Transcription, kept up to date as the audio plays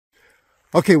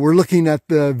Okay, we're looking at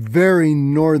the very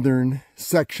northern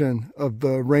section of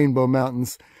the Rainbow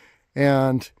Mountains,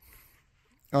 and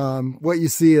what you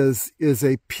see is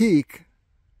a peak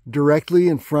directly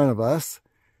in front of us,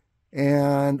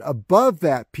 and above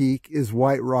that peak is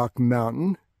White Rock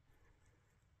Mountain,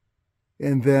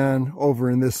 and then over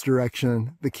in this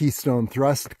direction the Keystone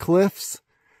Thrust Cliffs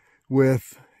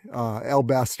with El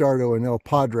Bastardo and El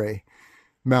Padre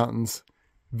Mountains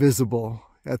visible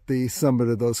at the summit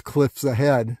of those cliffs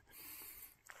ahead.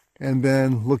 And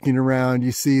then looking around,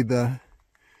 you see the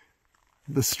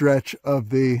stretch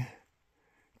of the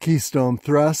Keystone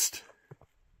Thrust.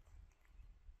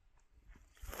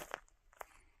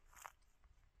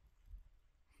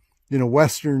 In a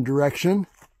western direction.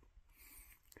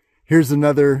 Here's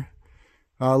another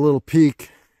little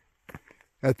peak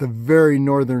at the very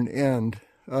northern end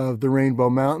of the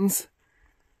Rainbow Mountains.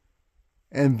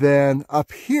 And then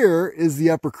up here is the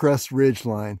Upper Crest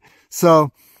Ridgeline.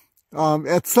 So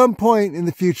at some point in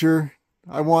the future,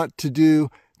 I want to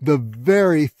do the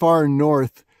very far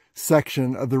north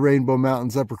section of the Rainbow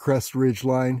Mountains Upper Crest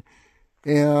Ridgeline.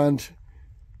 And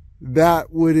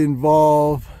that would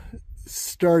involve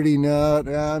starting out,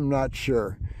 I'm not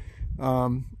sure.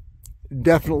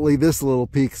 Definitely this little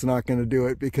peak's not going to do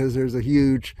it because there's a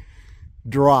huge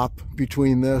drop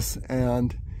between this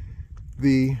and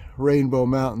the Rainbow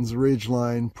Mountains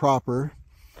Ridgeline proper.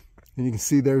 And you can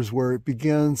see there's where it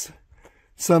begins.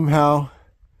 Somehow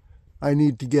I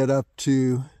need to get up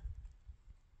to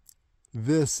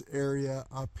this area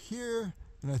up here.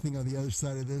 And I think on the other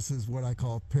side of this is what I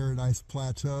call Paradise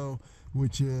Plateau,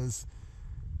 which is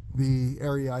the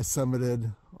area I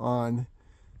summited on.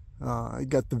 I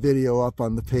got the video up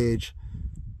on the page,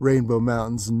 Rainbow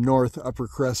Mountains North Upper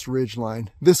Crest Ridgeline.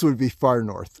 This would be far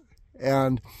north.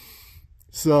 And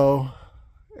so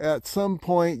at some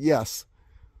point, yes,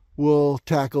 we'll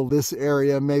tackle this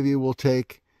area. Maybe we'll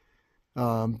take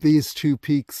these two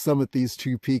peaks, summit these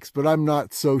two peaks, but I'm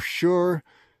not so sure.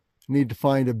 Need to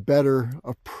find a better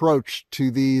approach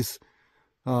to these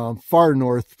far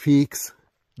north peaks.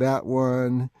 That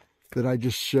one that I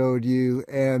just showed you,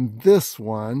 and this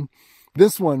one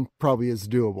probably is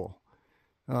doable.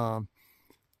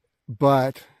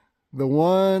 But the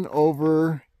one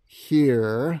over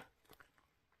here,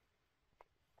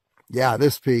 yeah,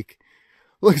 this peak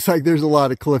looks like there's a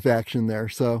lot of cliff action there.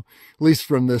 So at least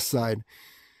from this side.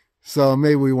 So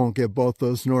maybe we won't get both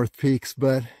those north peaks,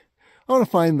 but I want to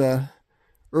find the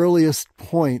earliest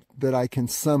point that I can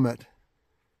summit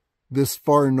this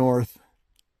far north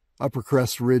Upper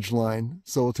Crest Ridgeline.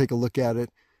 So we'll take a look at it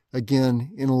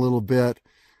again in a little bit.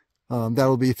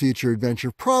 That'll be a future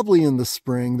adventure, probably in the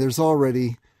spring. There's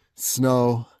already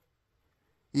snow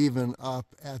even up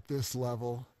at this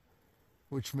level,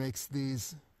 which makes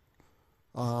these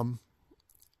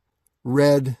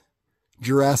red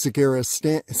Jurassic era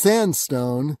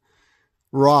sandstone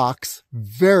rocks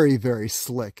very, very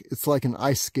slick. It's like an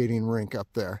ice skating rink up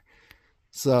there.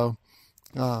 So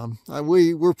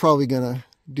we're probably gonna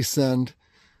descend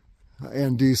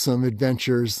and do some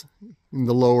adventures in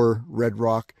the lower Red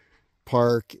Rock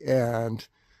Park and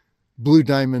Blue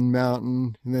Diamond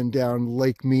Mountain, and then down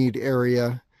Lake Mead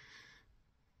area,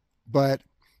 but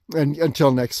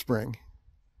until next spring.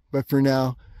 But for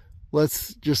now,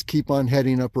 let's just keep on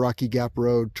heading up Rocky Gap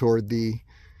Road toward the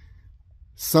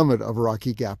summit of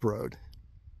Rocky Gap Road.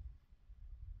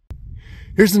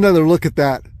 Here's another look at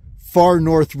that far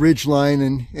north ridge line,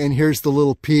 and here's the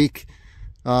little peak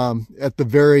at the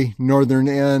very northern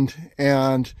end,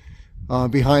 and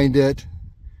behind it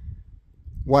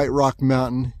White Rock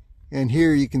Mountain. And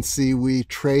here you can see we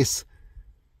trace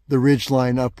the ridge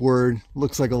line upward.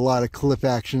 Looks like a lot of cliff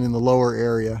action in the lower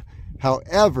area.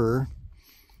 However,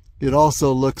 it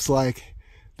also looks like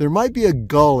there might be a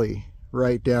gully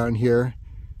right down here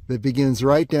that begins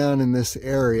right down in this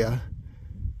area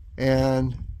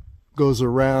and goes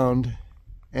around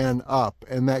and up,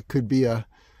 and that could be a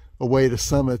way to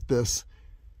summit this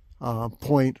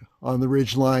point on the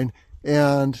ridge line.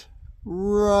 And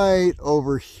right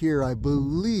over here, I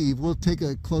believe, we'll take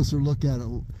a closer look at it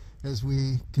as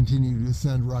we continue to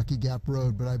ascend Rocky Gap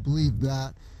Road, but I believe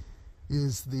that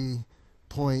is the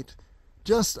point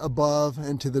just above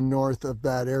and to the north of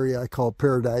that area I call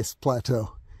Paradise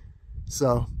Plateau.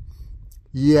 So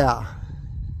yeah,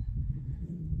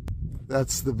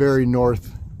 that's the very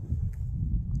north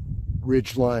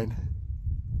ridge line,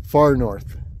 far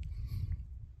north.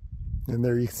 And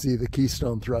there you can see the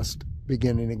Keystone Thrust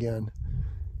beginning again,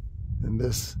 and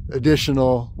this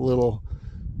additional little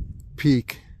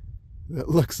peak that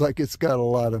looks like it's got a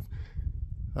lot of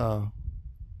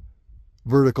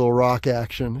vertical rock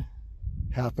action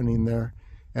happening there.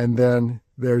 and then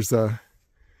there's a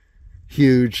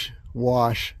huge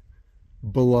wash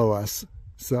below us.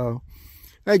 So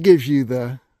that gives you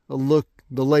the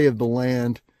lay of the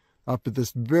land up at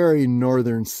this very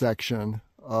northern section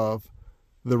of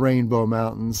the Rainbow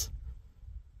Mountains,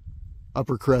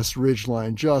 Upper Crest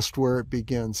Ridgeline, just where it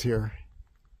begins here.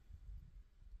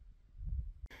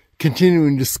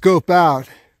 Continuing to scope out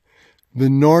the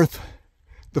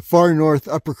far north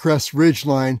Upper Crest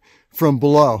Ridgeline from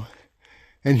below.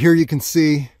 And here you can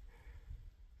see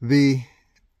the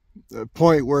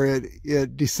point where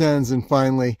it descends, and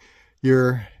finally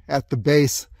you're at the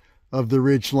base of the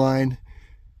ridgeline,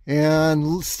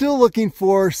 and still looking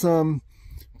for some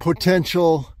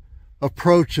potential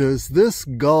approaches. This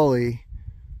gully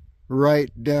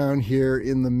right down here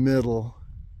in the middle,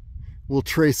 we'll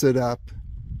trace it up.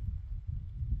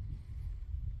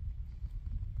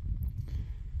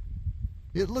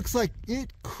 It looks like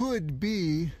it could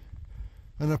be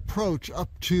an approach up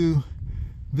to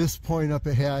this point up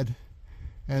ahead,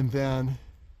 and then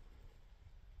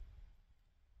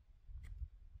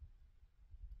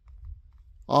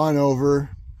on over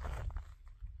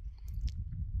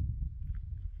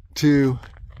to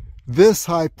this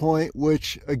high point,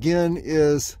 which again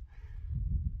is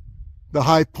the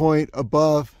high point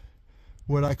above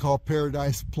what I call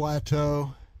Paradise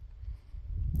Plateau.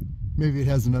 Maybe it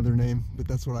has another name, but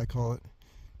that's what I call it.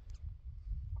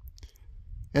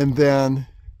 And then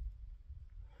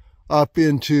up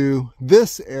into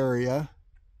this area,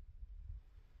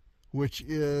 which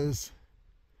is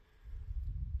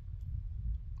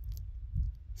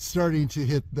starting to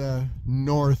hit the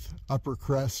north Upper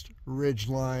Crest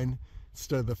Ridgeline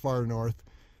instead of the far north.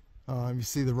 You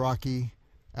see the rocky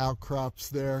outcrops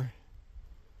there,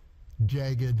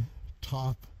 jagged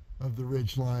top of the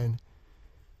ridgeline.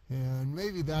 And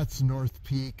maybe that's North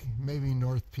Peak. Maybe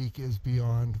North Peak is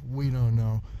beyond. We don't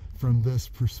know from this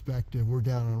perspective. We're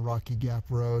down on Rocky Gap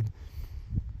Road.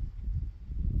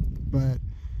 But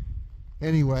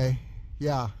anyway,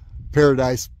 yeah,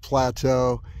 Paradise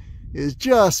Plateau is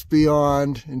just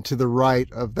beyond and to the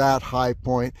right of that high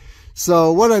point.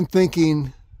 So what I'm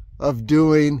thinking of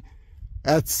doing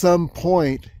at some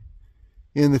point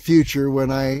in the future,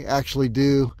 when I actually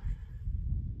do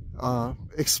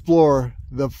explore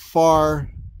the far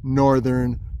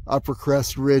northern Upper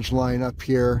Crest Ridgeline up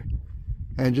here,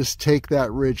 and just take that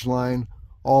ridgeline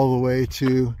all the way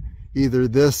to either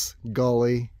this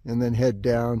gully and then head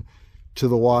down to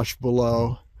the wash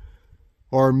below,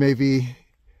 or maybe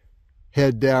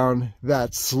head down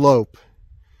that slope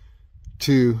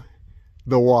to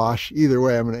the wash. Either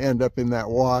way, I'm going to end up in that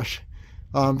wash.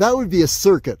 That would be a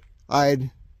circuit. I'd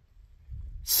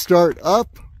start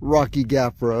up Rocky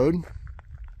Gap Road.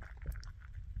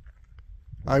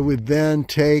 I would then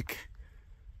take,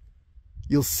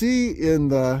 you'll see in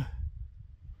the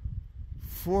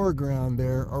foreground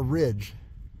there, a ridge.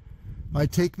 I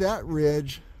take that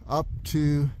ridge up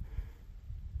to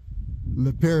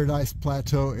the Paradise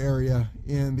Plateau area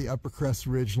in the Upper Crest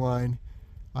Ridgeline.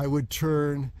 I would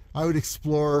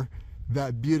explore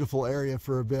that beautiful area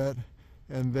for a bit,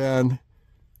 and then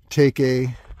take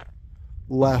a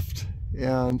left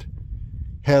and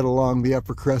head along the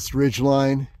Upper Crest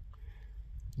Ridgeline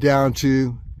down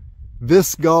to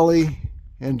this gully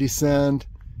and descend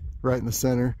right in the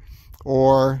center,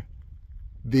 or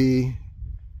the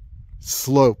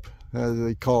slope, as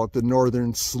they call it, the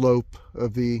northern slope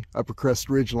of the Upper Crest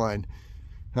Ridgeline.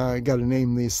 I got to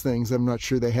name these things. I'm not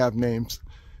sure they have names.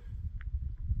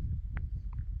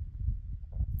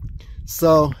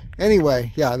 So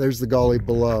anyway, yeah, there's the gully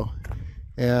below,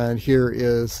 and here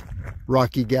is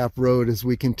Rocky Gap Road as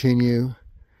we continue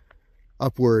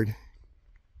upward.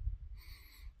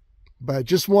 But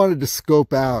just wanted to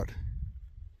scope out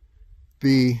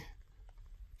the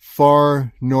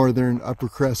far northern Upper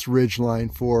Crest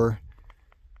Ridgeline for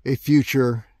a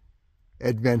future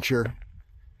adventure.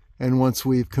 And once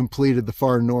we've completed the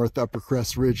far north Upper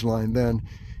Crest Ridgeline, then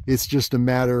it's just a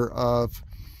matter of,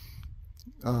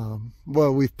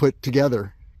 well, we've put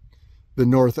together the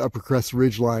north Upper Crest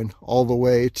Ridgeline all the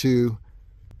way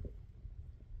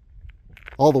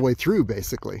through,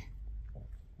 basically.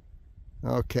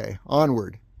 Okay,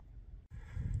 onward.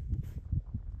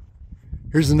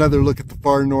 Here's another look at the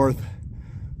far north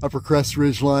Upper Crest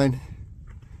Ridgeline.